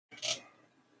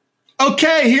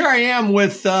Okay, here I am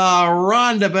with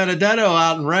Ron DiBenedetto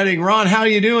out in Reading. Ron, how are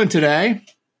you doing today?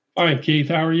 Fine, Keith.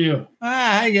 How are you?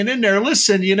 Hanging in there.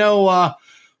 Listen,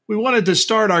 we wanted to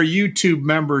start our YouTube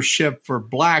membership for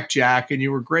Blackjack, and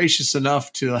you were gracious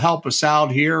enough to help us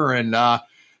out here and,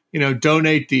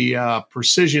 donate the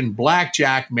Precision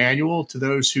Blackjack Manual to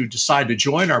those who decide to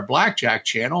join our Blackjack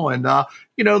channel. And,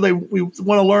 we want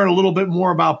to learn a little bit more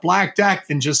about Blackjack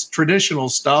than just traditional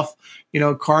stuff,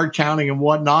 card counting and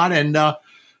whatnot. And,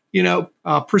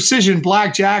 Precision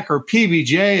Blackjack, or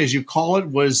PBJ, as you call it,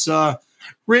 was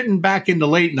written back in the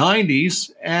late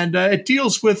 90s, and it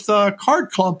deals with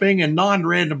card clumping and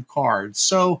non-random cards.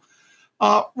 So,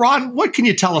 Ron, what can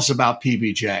you tell us about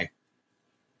PBJ?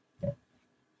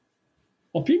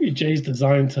 Well, PBJ is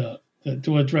designed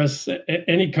to address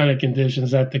any kind of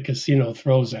conditions that the casino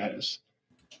throws at us.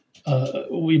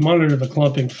 We monitor the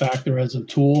clumping factor as a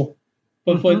tool,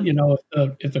 but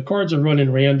if the cards are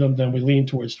running random, then we lean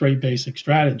towards straight basic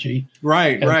strategy.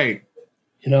 Right.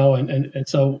 And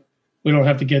so we don't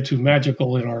have to get too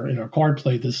magical in our card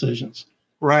play decisions.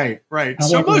 Right. However,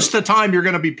 so most of the time you're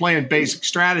going to be playing basic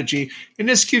strategy, and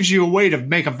this gives you a way to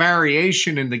make a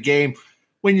variation in the game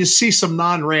when you see some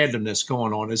non-randomness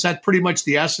going on. Is that pretty much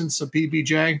the essence of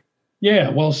PBJ? Yeah,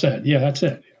 well said. Yeah, that's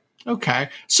it. Okay.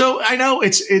 So I know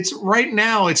it's right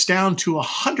now it's down to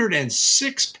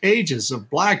 106 pages of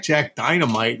Blackjack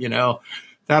Dynamite,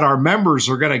 that our members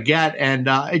are going to get. And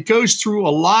it goes through a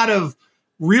lot of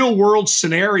real world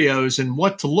scenarios and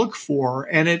what to look for.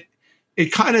 And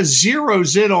it kind of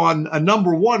zeroes in on a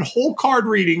number one, whole card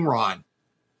reading, Ron.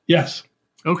 Yes.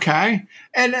 Okay.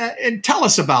 And tell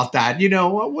us about that.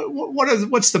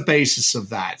 What's the basis of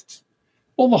that?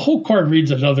 Well, the whole card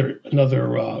reads another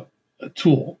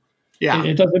tool. Yeah.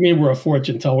 It doesn't mean we're a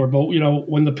fortune teller, but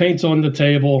when the paint's on the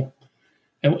table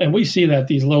and we see that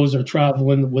these lows are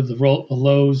traveling with the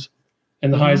lows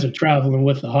and the highs are traveling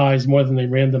with the highs more than they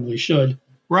randomly should.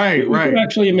 Right. We can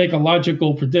actually make a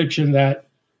logical prediction that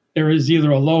there is either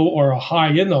a low or a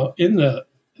high in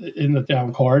the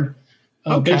down card.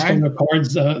 Based on the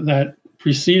cards that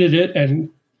preceded it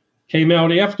and came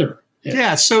out after.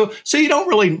 Yeah. So you're not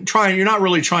really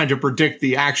trying to predict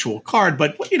the actual card,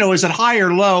 but is it high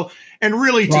or low? And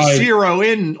really to zero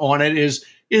in on it is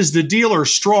the dealer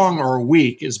strong or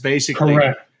weak is basically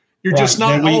correct. You're just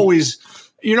not always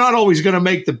going to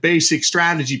make the basic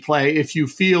strategy play if you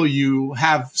feel you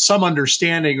have some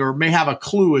understanding or may have a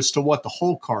clue as to what the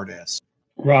whole card is.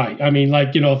 Right. I mean,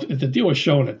 if the dealer's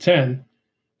showing a 10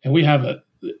 and we have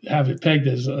it pegged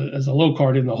as a low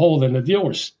card in the hole, then the deal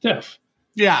was stiff.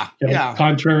 Yeah.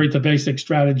 Contrary to basic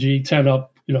strategy, 10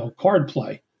 up, card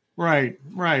play. Right.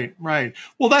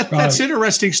 Well, that's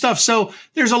interesting stuff. So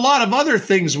there's a lot of other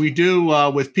things we do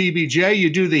with PBJ. You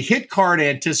do the hit card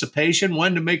anticipation,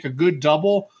 when to make a good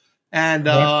double. And,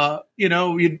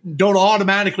 you don't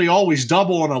automatically always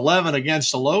double an 11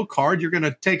 against a low card. You're going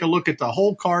to take a look at the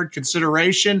whole card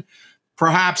consideration,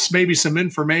 perhaps maybe some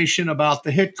information about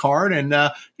the hit card and,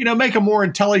 make a more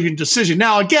intelligent decision.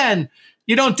 Now, again,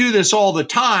 you don't do this all the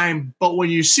time, but when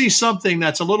you see something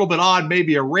that's a little bit odd,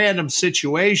 maybe a random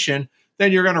situation,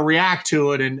 then you're going to react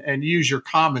to it and use your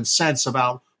common sense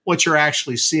about what you're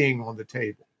actually seeing on the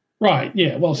table. Right.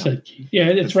 Yeah. Well said, Keith. Yeah.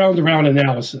 It's round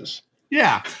analysis.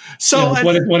 Yeah. So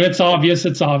when it's obvious,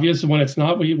 it's obvious. And when it's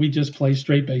not, we just play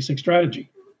straight basic strategy.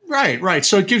 Right.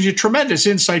 So it gives you tremendous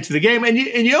insight to the game, and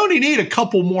you only need a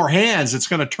couple more hands that's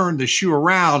going to turn the shoe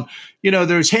around.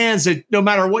 There's hands that no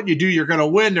matter what you do, you're going to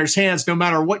win. There's hands no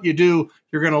matter what you do,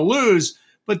 you're going to lose.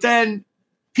 But then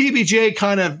PBJ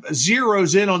kind of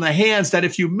zeroes in on the hands that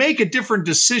if you make a different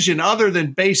decision other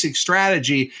than basic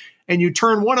strategy, and you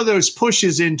turn one of those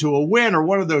pushes into a win or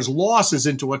one of those losses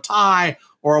into a tie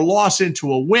or a loss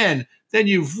into a win, then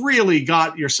you've really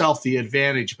got yourself the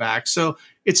advantage back. So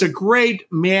it's a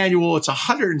great manual. It's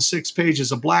 106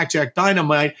 pages of Blackjack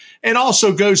Dynamite, and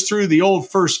also goes through the old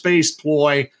first base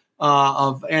ploy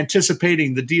of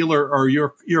anticipating the dealer or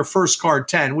your first card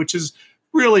 10, which is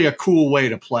really a cool way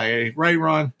to play. Right,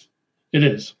 Ron? It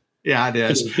is. Yeah, it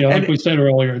is. Like we said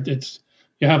earlier,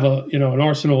 you have an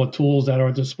arsenal of tools at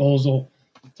our disposal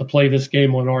to play this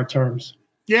game on our terms.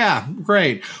 Yeah,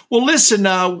 great. Well, listen,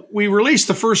 we released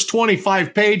the first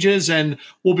 25 pages, and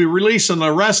we'll be releasing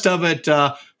the rest of it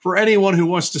for anyone who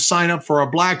wants to sign up for a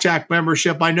Blackjack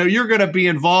membership. I know you're going to be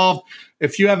involved.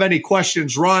 If you have any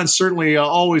questions, Ron's certainly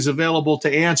always available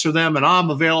to answer them, and I'm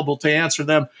available to answer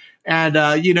them. And,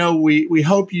 we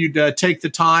hope you'd take the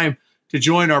time to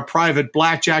join our private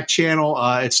Blackjack channel.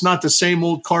 It's not the same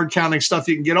old card counting stuff.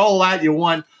 You can get all that you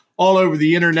want all over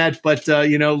the internet, but,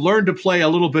 learn to play a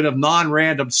little bit of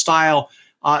non-random style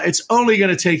it's only going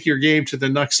to take your game to the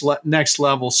next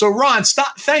level. So, Ron,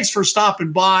 thanks for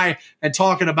stopping by and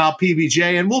talking about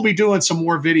PBJ. And we'll be doing some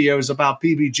more videos about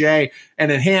PBJ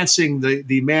and enhancing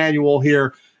the manual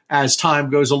here as time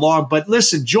goes along. But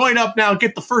listen, join up now.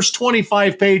 Get the first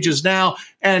 25 pages now.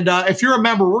 And if you're a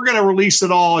member, we're going to release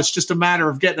it all. It's just a matter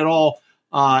of getting it all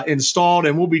installed.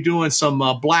 And we'll be doing some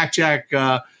blackjack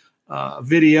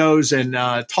videos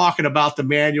and talking about the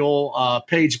manual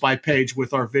page by page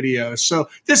with our videos. So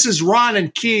this is Ron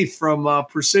and Keith from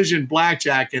Precision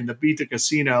Blackjack and the Beat the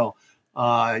Casino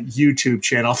YouTube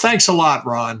channel. Thanks a lot,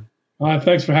 Ron.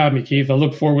 Thanks for having me, Keith. I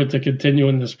look forward to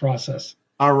continuing this process.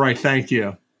 All right. Thank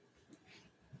you.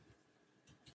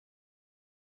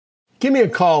 Give me a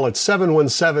call at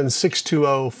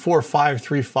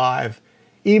 717-620-4535.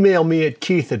 Email me at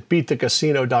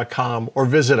keith@beatthecasino.com or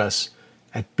visit us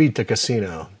at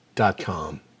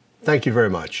beatthecasino.com. Thank you very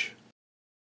much.